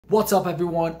What's up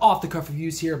everyone, Off the Cuff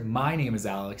Reviews here. My name is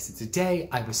Alex and today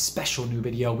I have a special new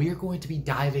video. We are going to be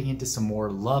diving into some more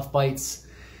Lovebites.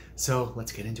 So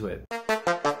let's get into it.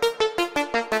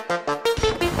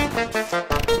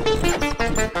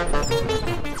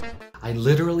 I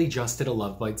literally just did a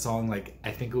Lovebite song,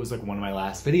 I think it was one of my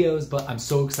last videos, but I'm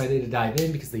so excited to dive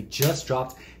in because they just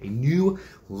dropped a new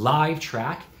live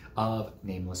track of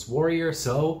Nameless Warrior.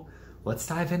 So let's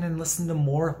dive in and listen to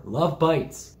more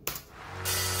Lovebites.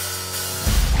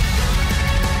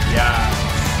 Yeah.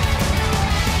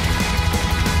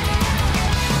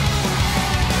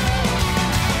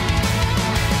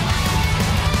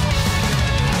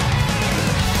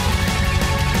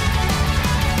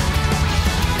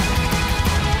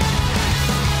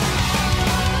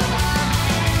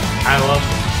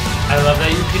 I love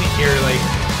that you can hear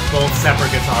both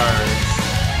separate guitars.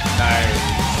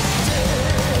 Nice.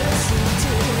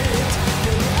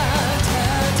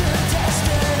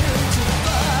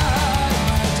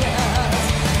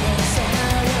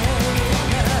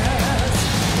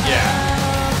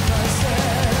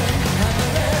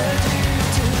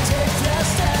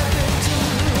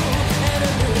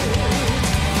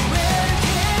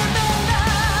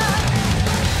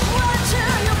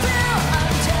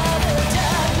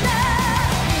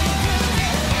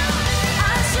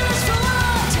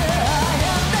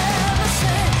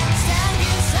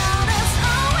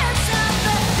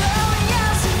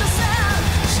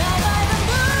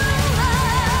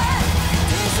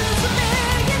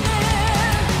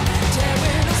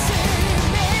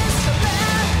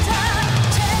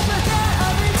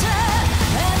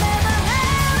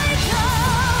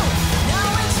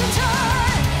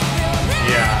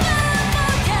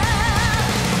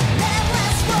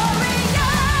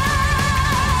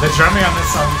 The drumming on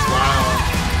this song is wild.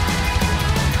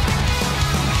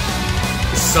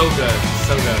 It's so good,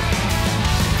 so good.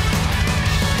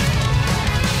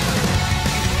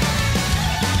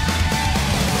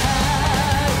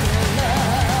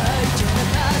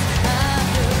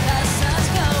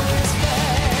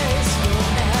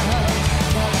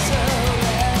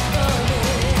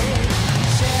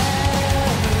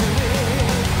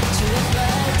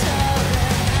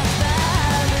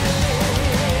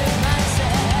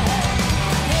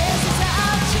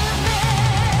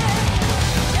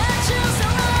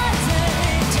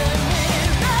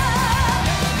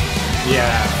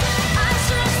 Yeah.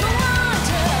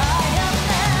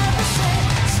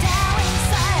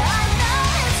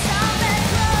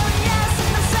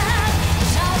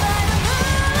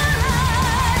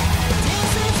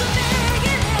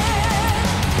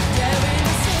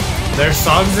 Their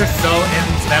songs are so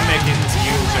anthemic and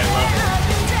huge, I love it.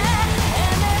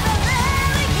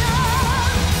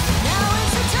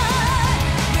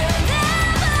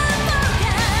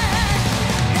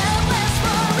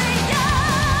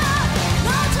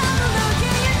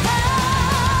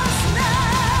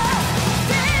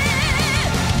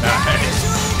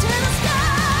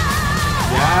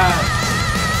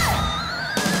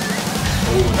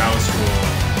 Oh, that was cool.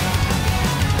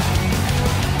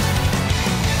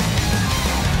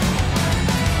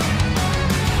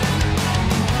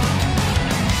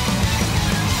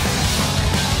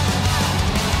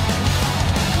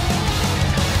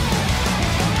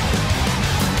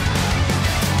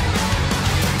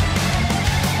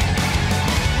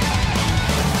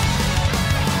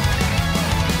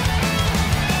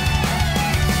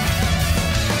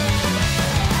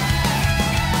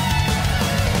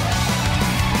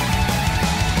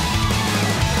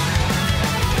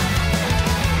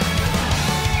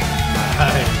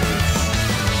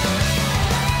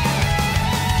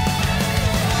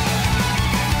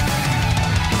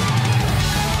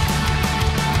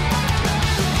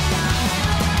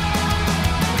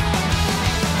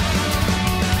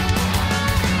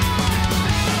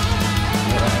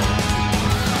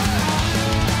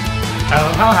 I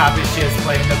love how happy she is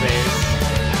playing the bass.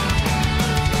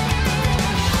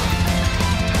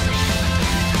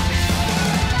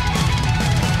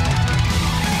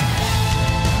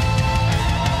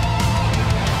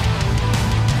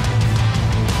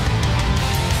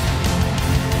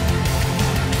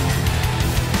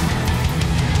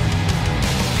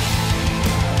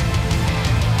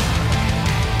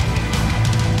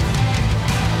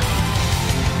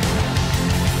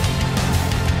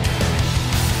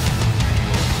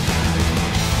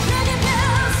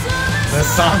 The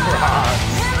song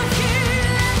rocks.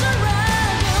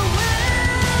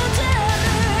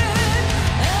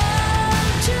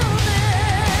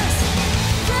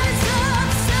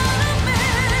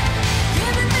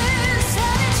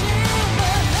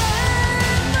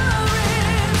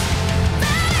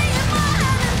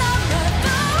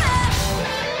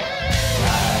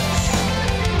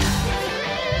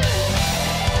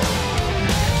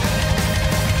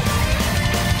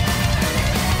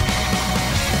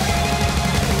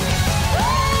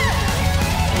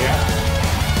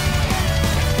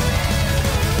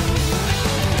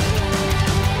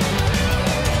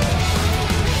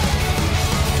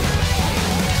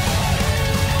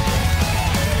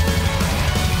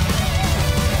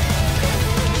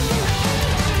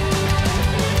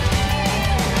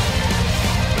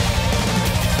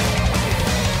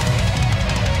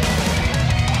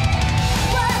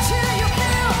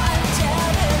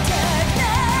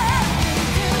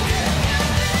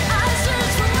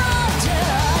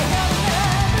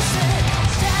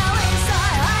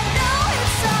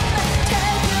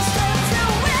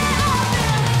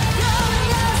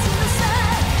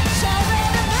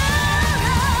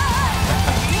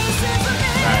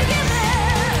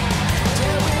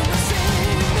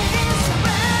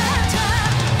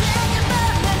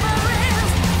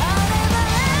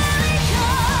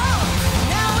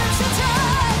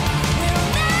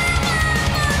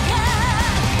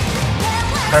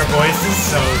 Her voice is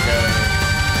so good.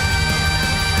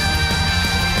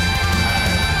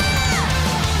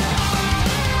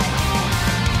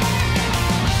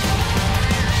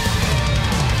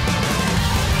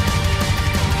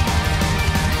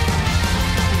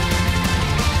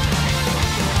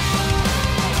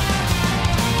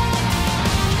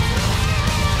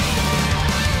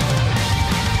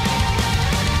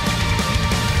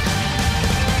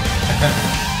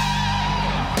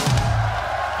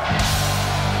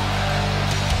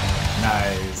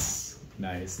 Nice,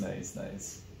 nice, nice,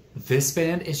 nice. This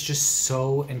band is just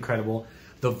so incredible.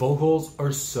 The vocals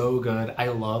are so good. I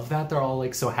love that they're all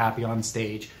like so happy on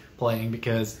stage playing,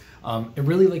 because it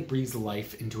really like breathes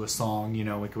life into a song, you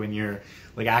know, like when you're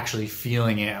like actually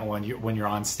feeling it when you're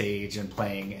on stage and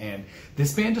playing. And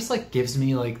this band just like gives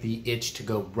me like the itch to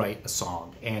go write a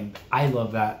song, and I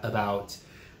love that about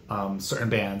certain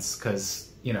bands,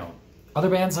 because you know, other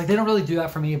bands, like, they don't really do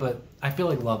that for me, but I feel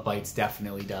like Lovebites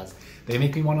definitely does. They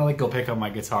make me want to like go pick up my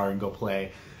guitar and go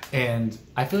play, and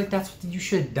I feel like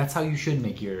that's how you should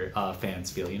make your fans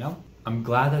feel, you know? I'm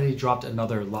glad that they dropped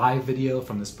another live video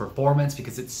from this performance,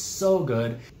 because it's so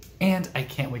good, and I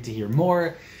can't wait to hear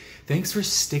more. Thanks for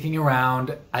sticking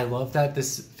around. I love that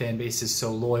this fan base is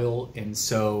so loyal and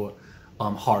so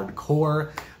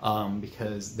hardcore,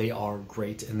 because they are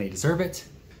great and they deserve it.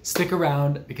 Stick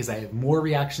around, because I have more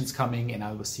reactions coming, and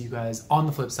I will see you guys on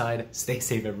the flip side. Stay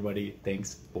safe, everybody.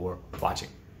 Thanks for watching.